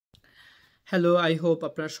Hello, I hope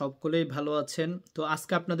আপনারা সকলেই ভালো আছেন। তো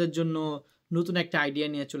আজকে আপনাদের জন্য নতুন একটা আইডিয়া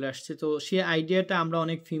নিয়ে চলে আসছে। তো সেই আইডিয়াটা আমরা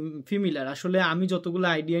অনেক ফিমিলার। আসলে আমি যতগুলো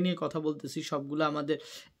আইডিয়া নিয়ে কথা বলতেছি সবগুলো আমাদের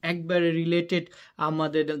একবারে রিলেটেড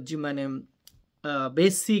আমাদের মানে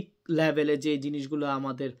বেসিক লেভেলে যে জিনিসগুলো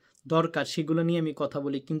আমাদের দরকার সেগুলো নিয়ে আমি কথা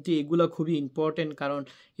বলি। কিন্তু এগুলো খুবই ইম্পর্টেন্ট, কারণ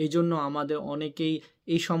এই জন্য আমাদের অনেকেই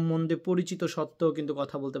এই সম্বন্ধে পরিচিত সত্ত্বেও কিন্তু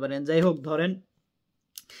কথা বলতে পারেন। যাই হোক, ধরেন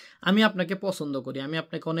আমি আপনাকে পছন্দ করি, আমি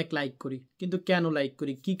আপনাকে অনেক লাইক করি, কিন্তু কেন লাইক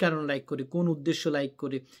করি, কি কারণে লাইক করি, কোন উদ্দেশ্য লাইক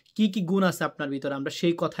করি, কি কি গুণ আছে আপনার ভিতরে, আমরা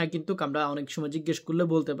সেই কথাই কিন্তু আমরা অনেক সময় জিজ্ঞেস করলে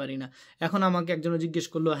বলতে পারি না। এখন আমাকে একজন জিজ্ঞেস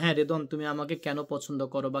করলো, হ্যাঁ রেদন, তুমি আমাকে কেন পছন্দ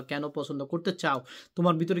করো বা কেন পছন্দ করতে চাও,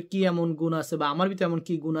 তোমার ভিতরে কি এমন গুণ আছে বা আমার ভিতরে এমন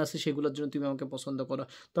কি গুণ আছে সেগুলোর জন্য তুমি আমাকে পছন্দ করো।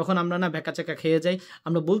 তখন আমরা না ভ্যাকাচাকা খেয়ে যাই,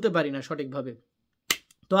 আমরা বলতে পারি না সঠিকভাবে।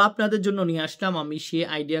 তো আপনাদের জন্য নিয়ে আসলাম আমি সেই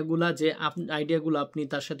আইডিয়াগুলো, যে আইডিয়াগুলো আপনি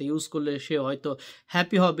তার সাথে ইউজ করলে সে হয়তো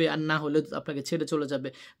হ্যাপি হবে, আর না হলে আপনাকে ছেড়ে চলে যাবে।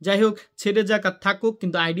 যাই হোক, ছেড়ে যাক আর থাকুক,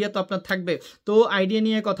 কিন্তু আইডিয়া তো আপনার থাকবে। তো আইডিয়া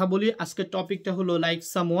নিয়ে কথা বলি। আজকের টপিকটা হলো like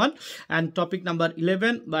someone, and topic number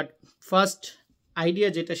 11। But first idea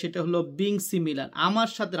যেটা, সেটা হলো বিং সিমিলার। আমার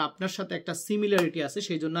সাথে আপনার সাথে একটা সিমিলারিটি আছে,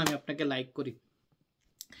 সেই জন্য আমি আপনাকে লাইক করি।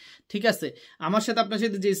 ঠিক আছে, আমার সাথে আপনার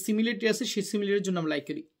সাথে যে সিমিলারিটি আছে সেই সিমিলারিটির জন্য আমি লাইক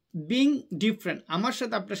করি। বিং ডিফারেন্ট, আমার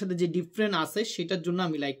সাথে আপনার সাথে যে ডিফারেন্ট আছে সেটার জন্য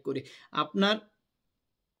আমি লাইক করি। আপনার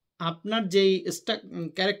আপনার যেই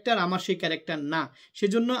ক্যারেক্টার আমার সেই ক্যারেক্টার না,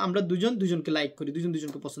 সেজন্য আমরা দুজনকে লাইক করি,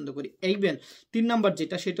 দুজনকে পছন্দ করি। এইভেন 3 নাম্বার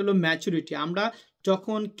যেটা, সেটা হলো ম্যাচুরিটি। আমরা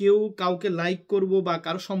যখন কাউকে লাইক করব বা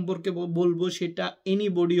কারো সম্পর্কে বলবো, সেটা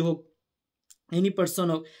এনিবডি হোক, এনি পার্সন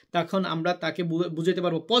হোক, তখন আমরা তাকে বুঝাতে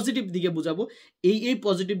পারবো, পজিটিভ দিকে বুঝাবো এই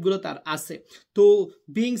পজিটিভগুলো তার আছে। তো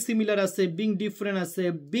বিং সিমিলার আছে, বিং ডিফারেন্ট আছে,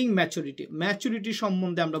 বিং ম্যাচুরিটি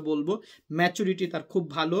সম্বন্ধে আমরা বলবো। ম্যাচুরিটি তার খুব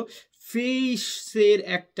ভালো। ফেসের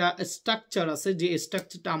একটা স্ট্রাকচার আছে, যে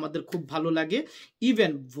স্ট্রাকচারটা আমাদের খুব ভালো লাগে।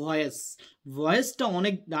 ইভেন ভয়েসটা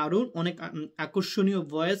অনেক দারুণ, অনেক আকর্ষণীয়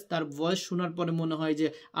ভয়েস। তার ভয়েস শোনার পরে মনে হয় যে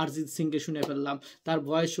অরিজিৎ সিংকে শুনে ফেললাম। তার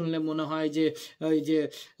ভয়েস শুনলে মনে হয় যে ওই যে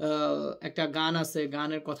একটা গান আছে,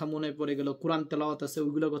 গানের কথা মনে পড়ে গেল, কোরআন তেলাওয়াত আছে,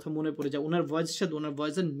 ওইগুলোর কথা মনে পড়ে যায়। ওনার ভয়েসের সাথে ওনার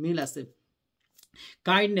ভয়েসের মিল আছে।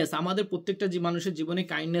 কাইন্ডনেস, আমাদের প্রত্যেকটা যে মানুষের জীবনে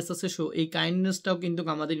কাইন্ডনেস আছে, সো এই কাইন্ডনেসটাও কিন্তু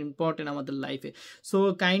আমাদের ইম্পর্টেন্ট আমাদের লাইফে। সো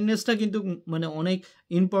কাইন্ডনেসটা কিন্তু মানে অনেক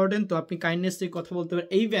ইম্পর্টেন্ট। তো আপনি কাইন্ডনেস নিয়ে কথা বলতে পারেন।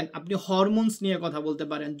 ইভেন আপনি হরমোনস নিয়ে কথা বলতে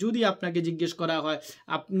পারেন। যদি আপনাকে জিজ্ঞেস করা হয়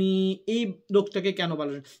আপনি এই লোকটাকে কেন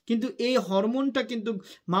ভালোবাসেন, কিন্তু এই হরমোনটা কিন্তু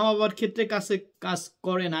মা বাবার ক্ষেত্রে কাজ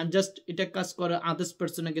করে না, জাস্ট এটা কাজ করে আদার্স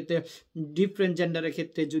পার্সনের ক্ষেত্রে, ডিফারেন্ট জেন্ডারের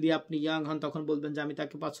ক্ষেত্রে। যদি আপনি ইয়াং হন তখন বলবেন যে আমি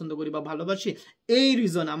তাকে পছন্দ করি বা ভালোবাসি, এই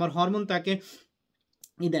রিজন আমার হরমোন তাকে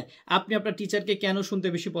দেয়। আপনি আপনার টিচারকে কেন শুনতে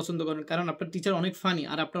বেশি পছন্দ করেন, কারণ আপনার টিচার অনেক ফানি,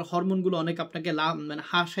 আর আপনার হরমোনগুলো অনেক আপনাকে মানে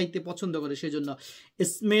হাসাইতে পছন্দ করে, সেই জন্য।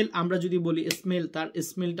 স্মেল, আমরা যদি বলি স্মেল, তার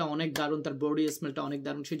স্মেলটা অনেক দারুণ, তার বডি স্মেলটা অনেক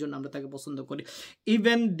দারুণ, সেই জন্য আমরা তাকে পছন্দ করি।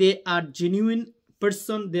 Even they R genuine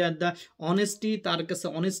person, they are the honesty, তার কাছে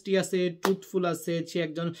অনেস্টি আছে, ট্রুথফুল আছে, সে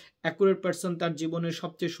একজন অ্যাকুরেট পার্সন। তার জীবনের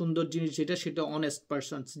সবচেয়ে সুন্দর জিনিস যেটা, সেটা অনেস্ট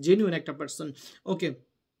পার্সন, জেনুইন একটা পার্সন। ওকে,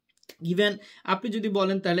 ইভেন আপনি যদি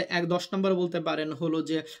বলেন তাহলে 10 নম্বর বলতে পারেন হলো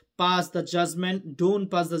যে pass the judgement, don't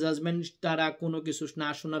pass the judgement. তারা কোনো কিছু না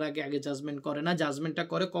শোনার আগে জাজমেন্ট করে না, জাজমেন্টটা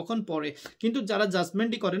করে কখন পরে। কিন্তু যারা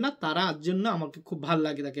জাজমেন্টই করে না, তারা জন্য আমাকে খুব ভালো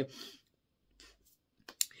লাগে তাকে।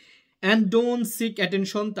 অ্যান্ড ডোন্ট সিক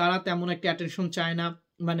অ্যাটেনশন, তারা তেমন একটা অ্যাটেনশন চায় না,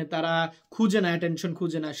 মানে তারা খুঁজে না, অ্যাটেনশন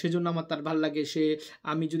খুঁজে না, সেজন্য আমার তার ভালো লাগে। সে,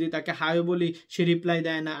 আমি যদি তাকে হাই বলি সে রিপ্লাই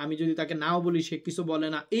দেয় না, আমি যদি তাকে নাও বলি সে কিছু বলে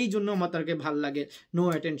না, এই জন্য আমার তাকে ভালো লাগে। No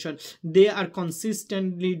attention. They R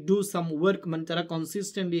consistently do some work, মানে তারা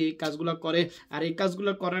কনসিস্টেন্টলি এই কাজগুলো করে, আর এই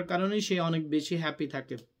কাজগুলো করার কারণেই সে অনেক বেশি হ্যাপি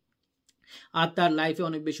থাকে, আর তার লাইফে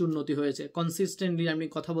অনেক বেশি উন্নতি হয়েছে। কনসিস্টেন্টলি আপনি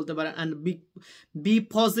কথা বলতে পারেন। And B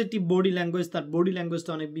positive body language, তার বডি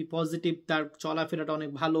ল্যাঙ্গুয়েজটা অনেক বি পজিটিভ, তার চলাফেরাটা অনেক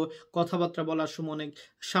ভালো, কথাবার্তা বলার সময় অনেক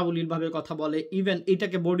সাবলীলভাবে কথা বলে। ইভেন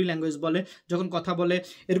এটাকে বডি ল্যাঙ্গুয়েজ বলে, যখন কথা বলে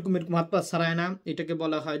এরকম হাত পা ছাড়ায় না, এটাকে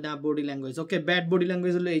বলা হয় না বডি ল্যাঙ্গুয়েজ। ওকে, ব্যাড বডি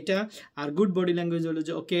ল্যাঙ্গুয়েজ হলো এইটা, আর গুড বডি ল্যাঙ্গুয়েজ হলো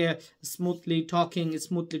যে ওকে smoothly talking.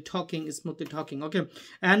 Okay,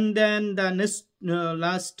 and then the next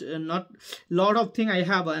last not lot of thing I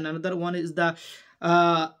have, and another one is the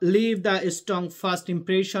leave the strong first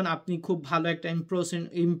impression. আপনি খুব ভালো একটা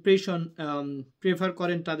impression prefer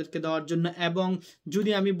করেন তাদেরকে দেওয়ার জন্য। এবং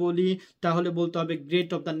যদি আমি বলি তাহলে বলতে হবে গ্রেট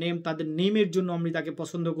অফ দ্য নেম, তাদের নেমের জন্য আমি তাকে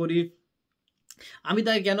পছন্দ করি। আমি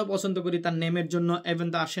তাকে কেন পছন্দ করি তার নেমের জন্য, even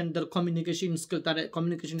the আসেন তার কমিউনিকেশন স্কিল, তার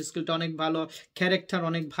কমিউনিকেশন স্কিলটা অনেক ভালো, ক্যারেক্টার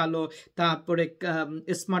অনেক ভালো, তারপরে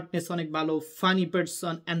স্মার্টনেস অনেক ভালো, funny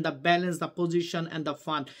person, and the balance, the position and the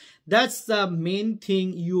fun. That's the main thing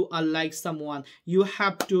you are like someone. You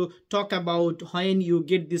have to talk about when you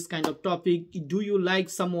get this kind of topic. Do you like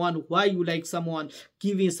someone? Why you like someone?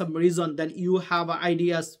 Give me some reason. Then you have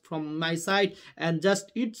ideas from my side, and just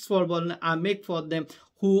it's for one I make for them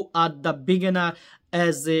who are the beginner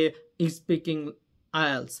as a speaking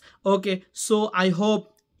IELTS. Okay, so I hope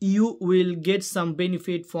you will get some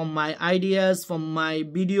benefit from my ideas, from my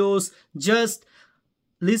videos. Just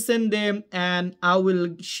listen them, and I will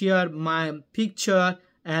share my picture,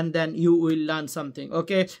 and then you will learn something.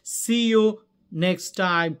 Okay, see you next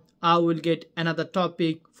time. I will get another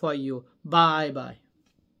topic for you. Bye bye.